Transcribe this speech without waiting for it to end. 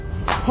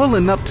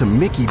Pulling up to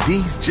Mickey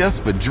D's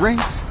just for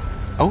drinks?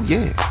 Oh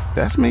yeah,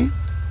 that's me.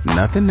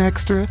 Nothing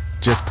extra,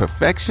 just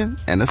perfection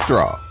and a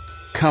straw.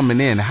 Coming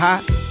in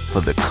hot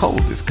for the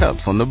coldest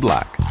cups on the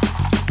block.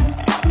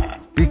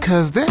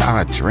 Because there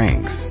are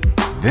drinks.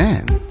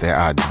 Then there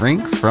are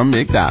drinks from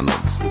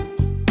McDonald's.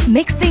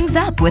 Mix things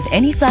up with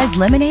any size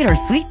lemonade or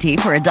sweet tea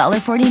for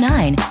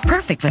 $1.49.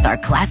 Perfect with our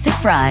classic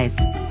fries.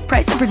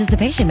 Price and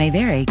participation may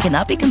vary.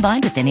 Cannot be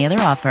combined with any other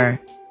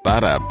offer.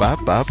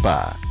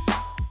 Ba-da-ba-ba-ba.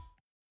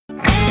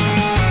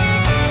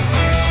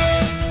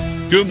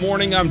 Good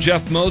morning, I'm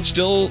Jeff Moat.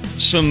 Still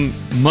some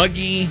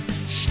muggy,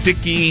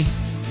 sticky,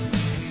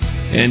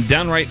 and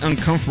downright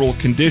uncomfortable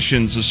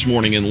conditions this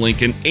morning in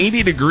Lincoln.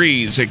 80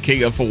 degrees at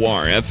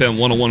KFOR, FM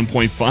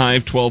 101.5,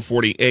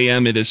 1240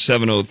 AM. It is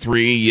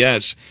 7:03.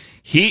 Yes,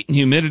 heat and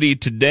humidity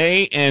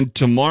today and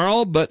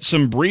tomorrow, but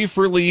some brief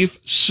relief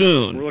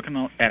soon. We're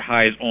looking at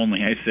highs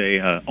only. I say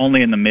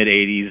only in the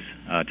mid-80s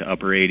to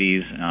upper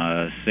 80s.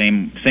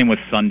 Same with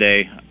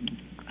Sunday.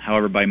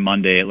 However, by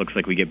Monday, it looks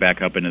like we get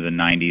back up into the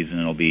 90s,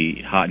 and it'll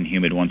be hot and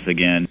humid once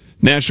again.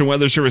 National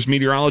Weather Service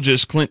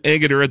meteorologist Clint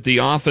Egeter at the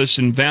office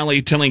in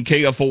Valley telling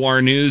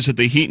KFOR News that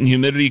the heat and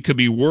humidity could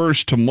be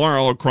worse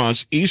tomorrow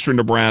across eastern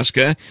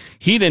Nebraska.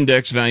 Heat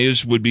index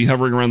values would be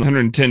hovering around the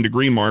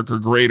 110-degree mark or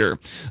greater.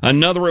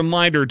 Another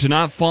reminder to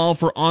not fall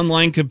for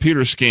online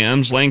computer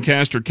scams.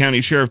 Lancaster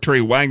County Sheriff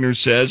Terry Wagner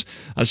says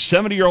a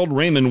 70-year-old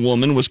Raymond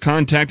woman was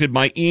contacted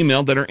by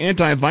email that her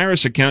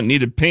antivirus account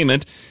needed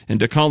payment and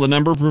to call the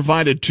number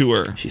provided to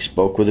her. She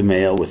spoke with a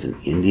male with an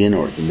Indian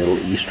or Middle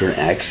Eastern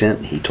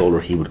accent. He told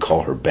her he would call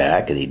her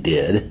back, and he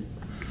did.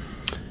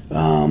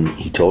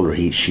 He told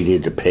her she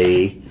needed to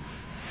pay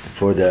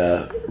for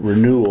the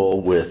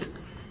renewal with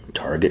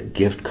Target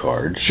gift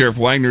cards. Sheriff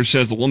Wagner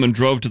says the woman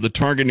drove to the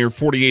Target near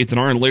 48th and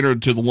R and later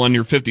to the one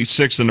near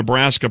 56th and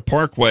Nebraska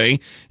Parkway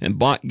and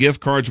bought gift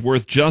cards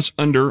worth just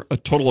under a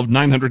total of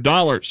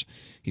 $900.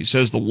 He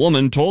says the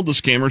woman told the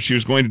scammer she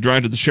was going to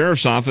drive to the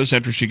sheriff's office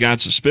after she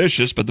got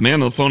suspicious, but the man on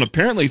the phone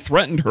apparently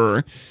threatened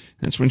her.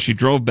 That's when she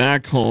drove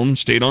back home,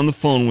 stayed on the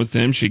phone with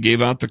him. She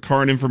gave out the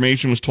card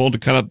information, was told to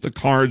cut up the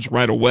cards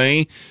right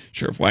away.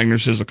 Sheriff Wagner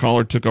says the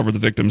caller took over the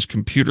victim's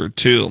computer,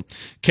 too.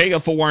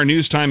 KFOR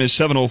news time is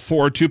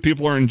 7:04. 2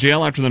 people are in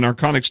jail after the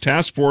Narcotics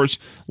Task Force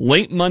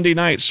late Monday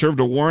night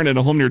served a warrant at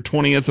a home near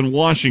 20th and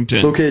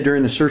Washington. Located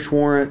during the search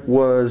warrant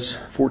was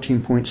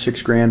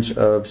 14.6 grams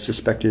of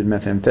suspected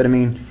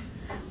methamphetamine,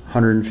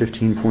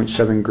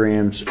 115.7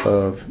 grams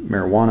of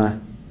marijuana,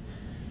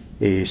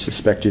 a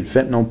suspected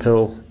fentanyl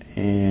pill,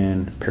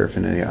 and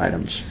paraphernalia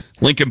items.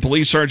 Lincoln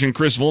Police Sergeant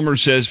Chris Vollmer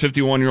says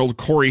 51-year-old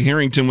Corey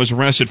Harrington was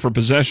arrested for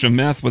possession of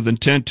meth with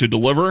intent to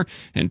deliver,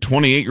 and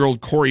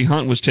 28-year-old Corey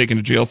Hunt was taken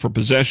to jail for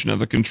possession of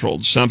a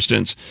controlled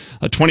substance.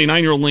 A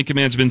 29-year-old Lincoln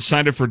man has been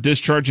cited for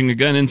discharging a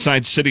gun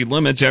inside city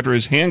limits after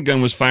his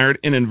handgun was fired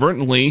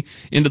inadvertently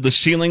into the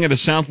ceiling at a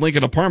South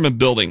Lincoln apartment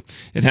building.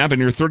 It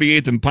happened near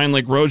 38th and Pine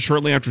Lake Road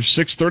shortly after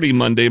 6:30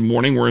 Monday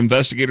morning, where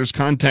investigators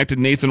contacted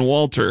Nathan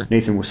Walter.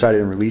 Nathan was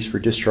cited and released for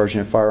discharging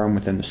a firearm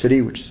within the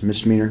city, which is a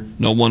misdemeanor.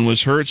 No one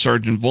was hurt.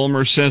 Sergeant Vollmer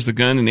says the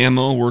gun and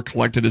ammo were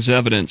collected as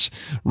evidence.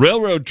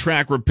 Railroad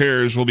track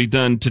repairs will be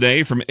done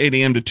today from 8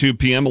 a.m. to 2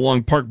 p.m.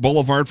 along Park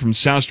Boulevard from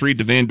South Street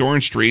to Van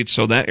Dorn Street,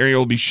 so that area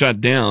will be shut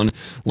down.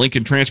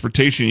 Lincoln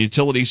Transportation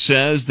Utility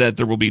says that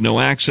there will be no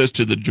access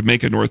to the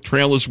Jamaica North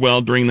Trail as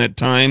well during that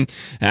time.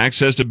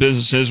 Access to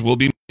businesses will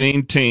be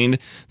maintained.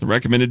 The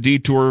recommended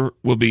detour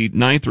will be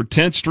 9th or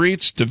 10th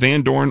Streets to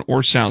Van Dorn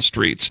or South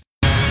Streets.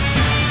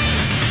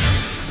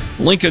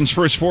 Lincoln's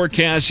first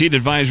forecast, heat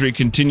advisory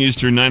continues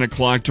through 9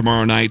 o'clock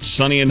tomorrow night.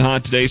 Sunny and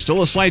hot today.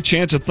 Still a slight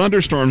chance of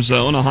thunderstorms,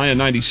 though, and a high of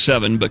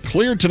 97. But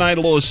clear tonight,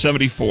 a low of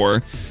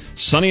 74.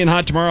 Sunny and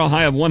hot tomorrow, a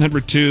high of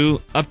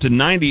 102, up to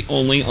 90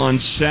 only on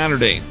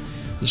Saturday.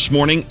 This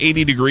morning,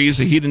 80 degrees,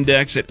 a heat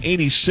index at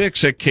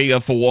 86 at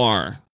KFOR.